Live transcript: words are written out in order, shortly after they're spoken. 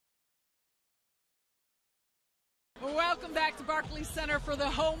Welcome back to Barclays Center for the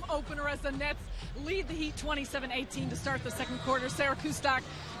home opener as the Nets lead the Heat 27-18 to start the second quarter. Sarah Kustok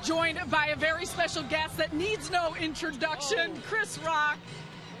joined by a very special guest that needs no introduction, Chris Rock.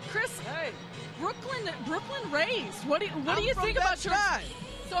 Chris, hey, Brooklyn raised. What do you think about your?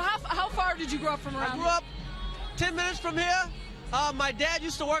 So how far did you grow up from around? I grew up 10 minutes from here. My dad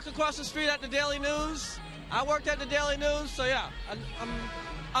used to work across the street at the Daily News. I worked at the Daily News, so yeah,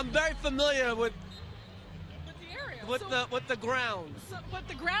 I'm very familiar with the area, with the ground. But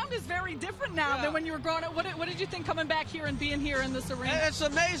the ground is very different now than when you were growing up. What did you think coming back here and being here in this arena? It's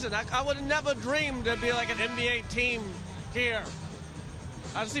amazing. I would have never dreamed there'd be like an NBA team here.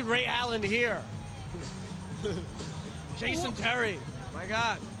 I see Ray Allen here. Jason Terry. My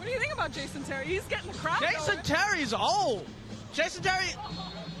God. What do you think about Jason Terry? He's getting the crowd. Jason Terry's old. Jason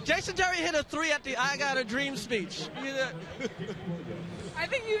Terry hit a 3 at the I Got a Dream speech. I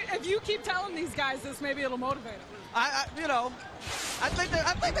think if you keep telling these guys this, maybe it'll motivate them. I think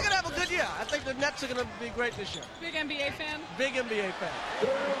they're gonna have a good year. I think the Nets are gonna be great this year. Big NBA fan. Big NBA fan.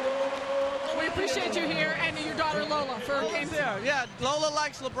 We appreciate you here and your daughter Lola for games. Yeah, Lola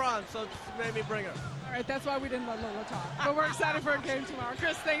likes LeBron, so it made me bring her. All right, that's why we didn't let Lola talk. But we're excited for a game tomorrow.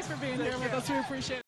 Chris, thanks for being here with us. We appreciate it.